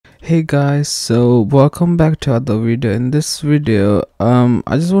Hey guys, so welcome back to another video. In this video, I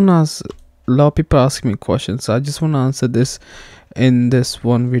just want to ask, a lot of people ask me questions, so I just want to answer this in this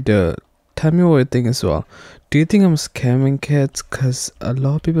one video. Tell me what you think as well. Do you think I'm scamming kids? Cause a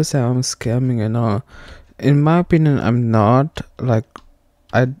lot of people say I'm scamming and all. In my opinion, I'm not. Like,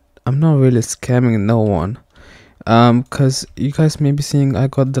 I'm not really scamming no one. Cause you guys may be seeing I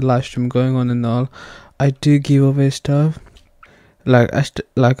got the live stream going on and all. I do give away stuff. Like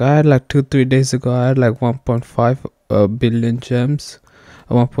I had like 2-3 days ago, I had like 1.5 billion gems,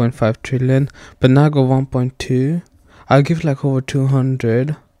 1.5 trillion, but now I got 1.2. I'll give like over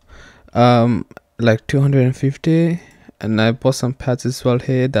 200, like 250, and I bought some pets as well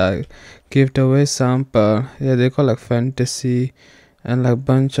here that I gave away some, but yeah, they got like fantasy and like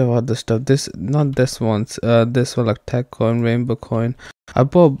bunch of other stuff. This not this ones, this one like tech coin, rainbow coin. I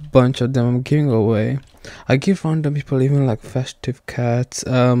bought a bunch of them. I'm giving away. I give random people even like festive cats,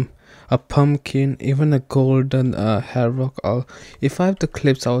 a pumpkin, even a golden hair rock. If I have the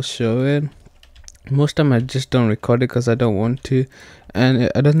clips, I'll show it. Most time I just don't record it because I don't want to.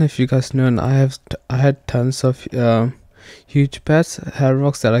 And I don't know if you guys know, and I had tons of huge pets, hair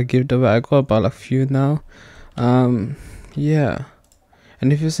rocks that I give away. I got about a few now. Yeah.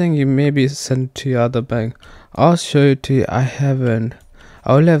 And if you're saying you maybe send to your other bank, I'll show it to you. I haven't.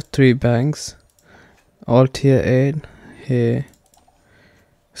 I only have 3 banks, all tier 8 here.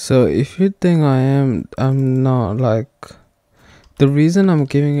 So if you think I'm not. Like, the reason I'm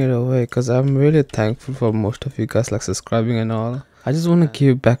giving it away because I'm really thankful for most of you guys like subscribing and all. I just want to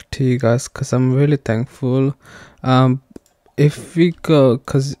give back to you guys because I'm really thankful. If we go,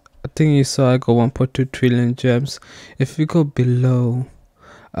 because I think you saw I got 1.2 trillion gems. If we go below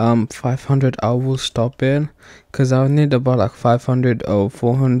 500, I will stop it because I'll need about like 500 or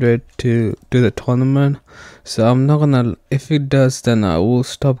 400 to do the tournament. So I'm not gonna, if it does, then I will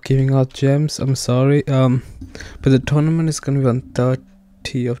stop giving out gems. I'm sorry. But the tournament is gonna be on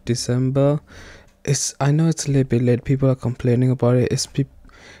 30th of December. I know it's a little bit late. People are complaining about it.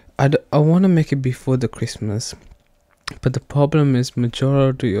 I want to make it before the Christmas, but the problem is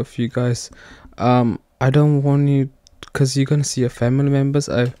majority of you guys, I don't want you, because you're gonna see your family members.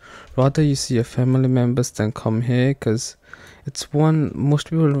 I rather you see your family members than come here, because it's one most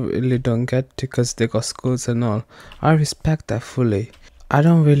people really don't get to because they got schools and all. I respect that fully. I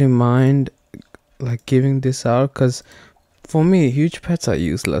don't really mind like giving this out because for me huge pets are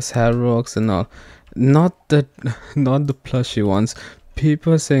useless, hair rocks and all. Not the not the plushy ones.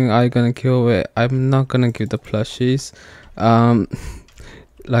 People saying I'm gonna give away, I'm not gonna give the plushies.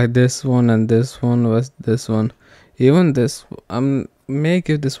 Like this one and this one was this one. Even this, may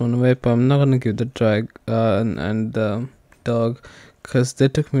give this one away, but I'm not gonna give the drag and the dog, cause they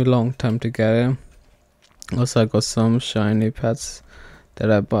took me a long time to get it. Also, I got some shiny pets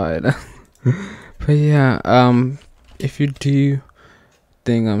that I bought. But yeah, if you do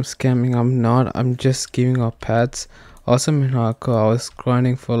think I'm scamming, I'm not. I'm just giving out pets. Also, Minako, I was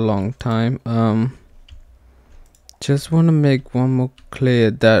grinding for a long time. Just want to make one more clear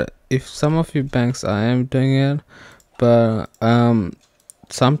that if some of you banks, I am doing it, but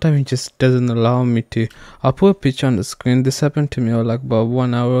sometimes it just doesn't allow me to. I'll put a picture on the screen. This happened to me like about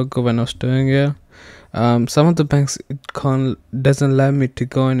 1 hour ago when I was doing it. Some of the banks doesn't allow me to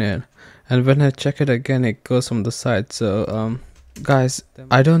go in it, and when I check it again, it goes from the side. So guys,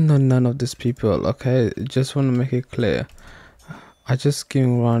 I don't know none of these people. Okay, just want to make it clear. I just give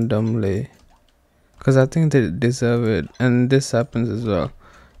randomly because I think they deserve it, and this happens as well.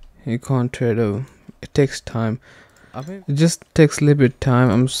 You can't trade them. It takes time. It just takes a little bit time.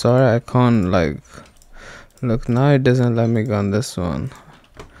 I'm sorry I can't like look now. It doesn't let me go on this one.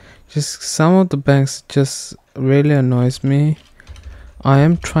 Just some of the banks just really annoys me. I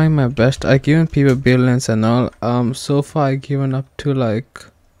am trying my best. I given people billions and all. So far I given up to like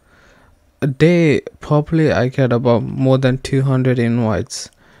a day. Probably I get about more than 200 invites.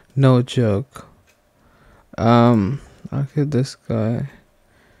 No joke. I'll give this guy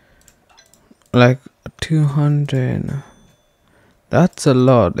like 200. That's a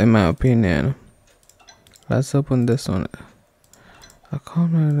lot in my opinion. Let's open this one. I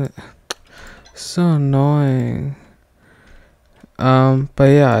can't really. So annoying. But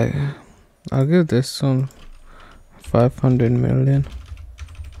yeah, I'll give this one 500 million.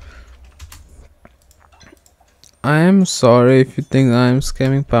 I am sorry if you think I'm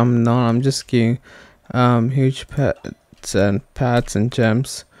scamming, but I'm not. I'm just giving huge pets and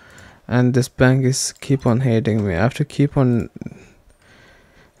gems, and this bank is keep on hating me. I have to keep on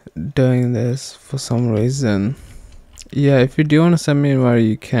doing this for some reason. Yeah, if you do want to send me where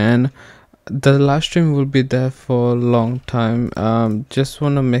you can, the live stream will be there for a long time. Just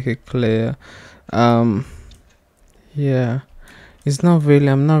want to make it clear. Yeah, it's not really,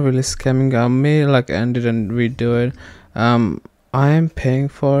 I'm not really scamming. I may like end it and redo it. I am paying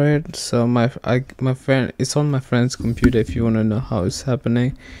for it, so my friend, it's on my friend's computer. If you want to know how it's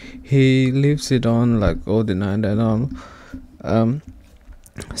happening, he leaves it on like all the night and all.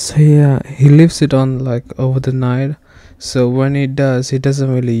 So yeah, he leaves it on like over the night. So when he does, he doesn't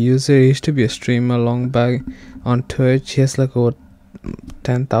really use it. He used to be a streamer long back on Twitch. He has like over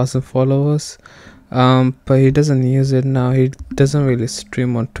 10,000 followers. But he doesn't use it now. He doesn't really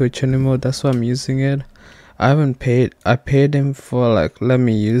stream on Twitch anymore. That's why I'm using it. I paid him for like, let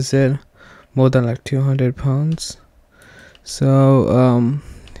me use it, more than like £200. So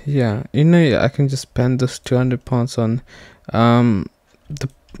yeah, you know, I can just spend this £200 on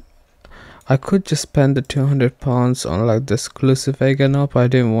I could just spend the £200 on like the exclusive egg and up. I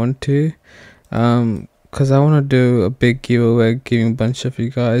didn't want to, because I want to do a big giveaway, giving a bunch of you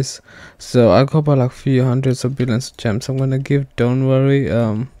guys. So I got about like few hundreds of billions of gems I'm gonna give. Don't worry.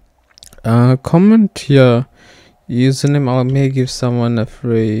 Comment your username. I may give someone a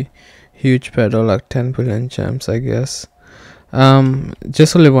free huge pet or like 10 billion gems, I guess.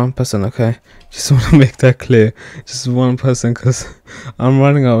 Just only one person, okay? Just want to make that clear. Just one person, because I'm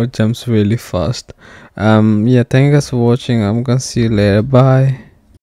running out of gems really fast. Yeah, thank you guys for watching. I'm gonna see you later. Bye.